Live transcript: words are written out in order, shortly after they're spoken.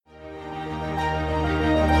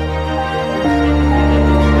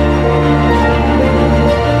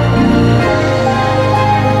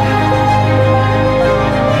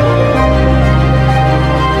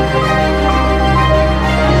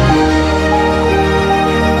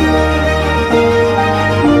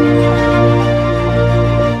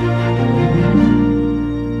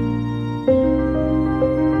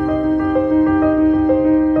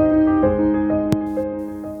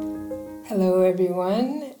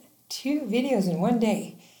2 videos in one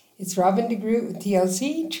day. It's Robin DeGroot with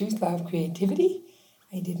TLC, Truth, Love, Creativity.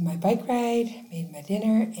 I did my bike ride, made my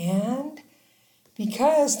dinner, and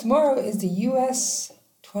because tomorrow is the US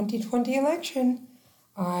 2020 election,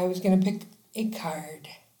 I was going to pick a card.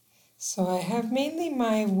 So I have mainly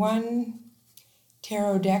my one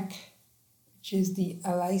tarot deck, which is the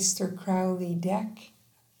Aleister Crowley deck,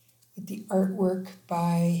 with the artwork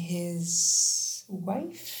by his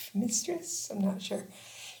wife, mistress, I'm not sure.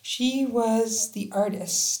 She was the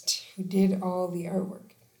artist who did all the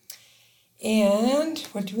artwork. And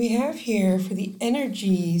what do we have here for the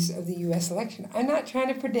energies of the US election? I'm not trying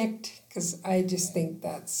to predict because I just think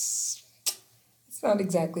it's not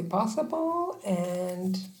exactly possible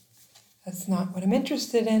and that's not what I'm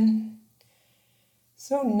interested in.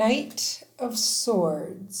 So Knight of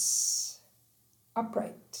Swords,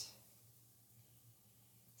 upright.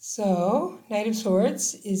 So Knight of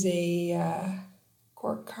Swords is a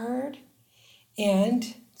court card,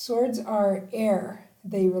 and swords are air.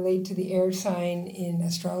 They relate to the air sign in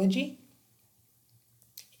astrology.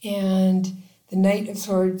 And the Knight of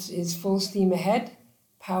Swords is full steam ahead,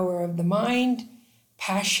 power of the mind,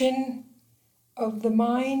 passion of the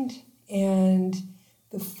mind, and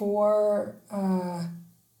the 4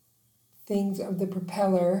 things of the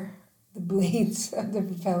propeller, the blades of the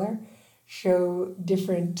propeller, show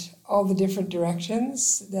all the different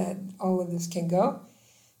directions that all of this can go.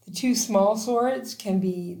 The 2 small swords can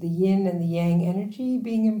be the yin and the yang energy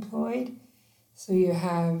being employed. So you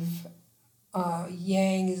have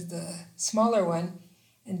yang is the smaller one,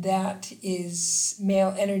 and that is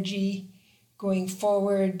male energy going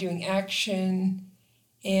forward, doing action,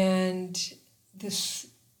 and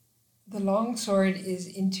the long sword is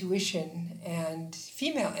intuition and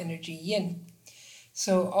female energy, yin.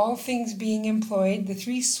 So all things being employed, the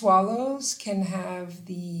 3 swallows can have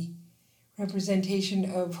the representation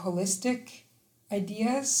of holistic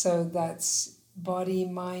ideas, so that's body,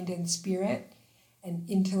 mind, and spirit, and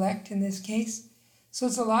intellect in this case. So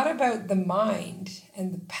it's a lot about the mind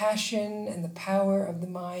and the passion and the power of the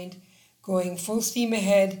mind going full steam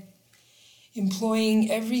ahead, employing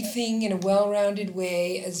everything in a well-rounded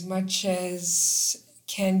way as much as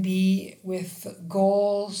can be with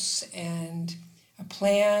goals and a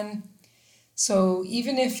plan. So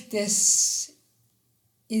even if this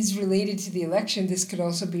is related to the election, this could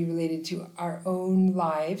also be related to our own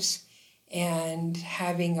lives and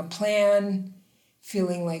having a plan,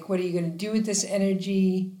 feeling like, what are you going to do with this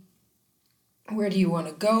energy? Where do you want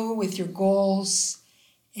to go with your goals?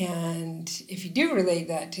 And if you do relate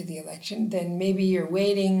that to the election, then maybe you're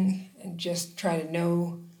waiting and just try to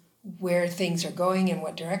know where things are going in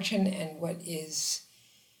what direction and what is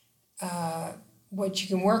what you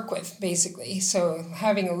can work with, basically. So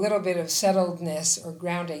having a little bit of settledness or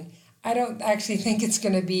grounding. I don't actually think it's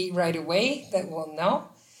going to be right away that we'll know.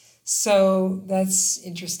 So that's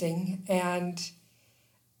interesting. And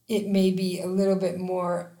it may be a little bit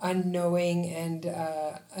more unknowing and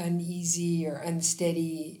uneasy or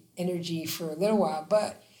unsteady energy for a little while.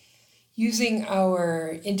 But using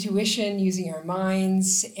our intuition, using our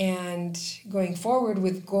minds, and going forward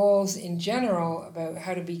with goals in general about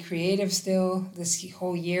how to be creative still. This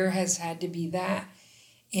whole year has had to be that.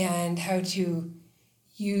 And how to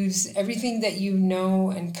use everything that you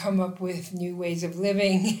know and come up with new ways of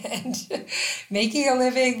living and making a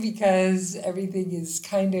living, because everything is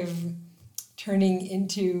kind of turning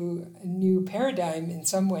into a new paradigm in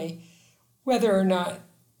some way, whether or not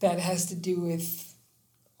that has to do with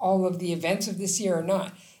all of the events of this year or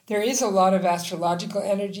not. There is a lot of astrological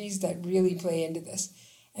energies that really play into this.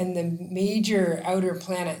 And the major outer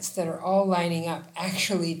planets that are all lining up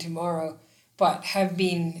actually tomorrow, but have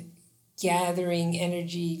been gathering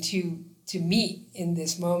energy to meet in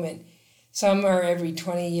this moment. Some are every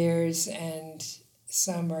 20 years and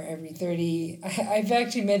some are every 30. I've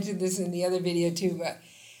actually mentioned this in the other video too, but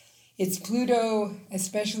it's Pluto,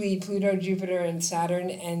 especially Pluto, Jupiter, and Saturn,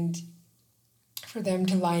 and for them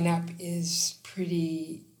to line up is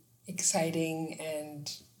pretty exciting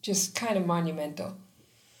and just kind of monumental.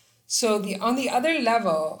 So on the other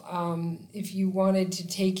level, if you wanted to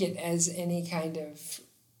take it as any kind of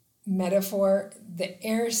metaphor, the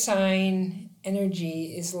air sign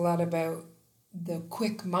energy is a lot about the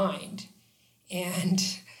quick mind. And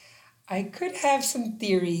I could have some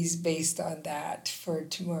theories based on that for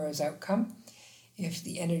tomorrow's outcome. If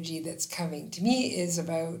the energy that's coming to me is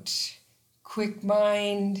about quick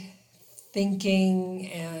mind,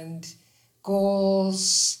 thinking, and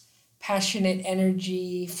goals, passionate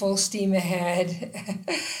energy, full steam ahead.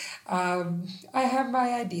 I have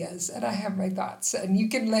my ideas and I have my thoughts, and you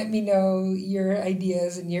can let me know your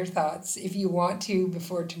ideas and your thoughts if you want to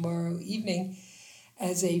before tomorrow evening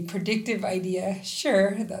as a predictive idea.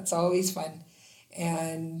 Sure, that's always fun.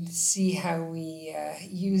 And see how we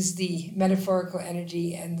use the metaphorical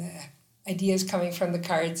energy and the ideas coming from the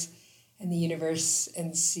cards and the universe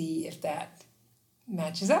and see if that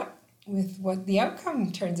matches up with what the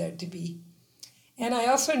outcome turns out to be. And I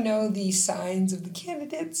also know the signs of the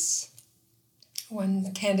candidates.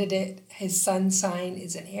 One candidate, his sun sign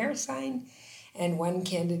is an air sign, and one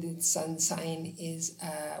candidate's sun sign is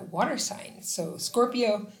a water sign. So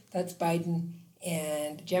Scorpio, that's Biden,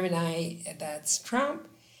 and Gemini, that's Trump.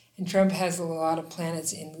 And Trump has a lot of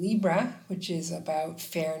planets in Libra, which is about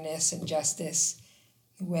fairness and justice.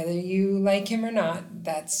 Whether you like him or not,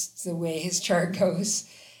 that's the way his chart goes.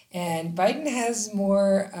 And Biden has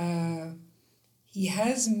more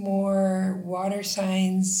water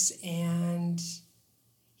signs, and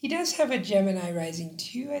he does have a Gemini rising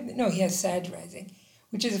too. No, he has Sag rising,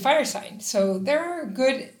 which is a fire sign. So there are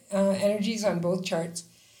good energies on both charts.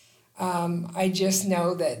 I just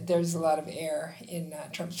know that there's a lot of air in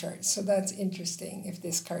Trump's chart. So that's interesting if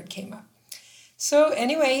this card came up. So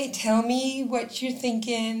anyway, tell me what you're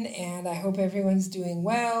thinking, and I hope everyone's doing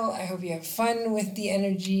well. I hope you have fun with the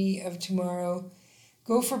energy of tomorrow.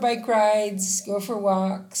 Go for bike rides, go for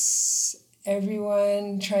walks.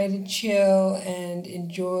 Everyone try to chill and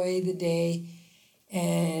enjoy the day,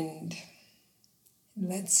 and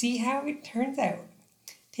let's see how it turns out.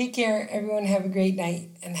 Take care, everyone. Have a great night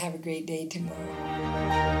and have a great day tomorrow.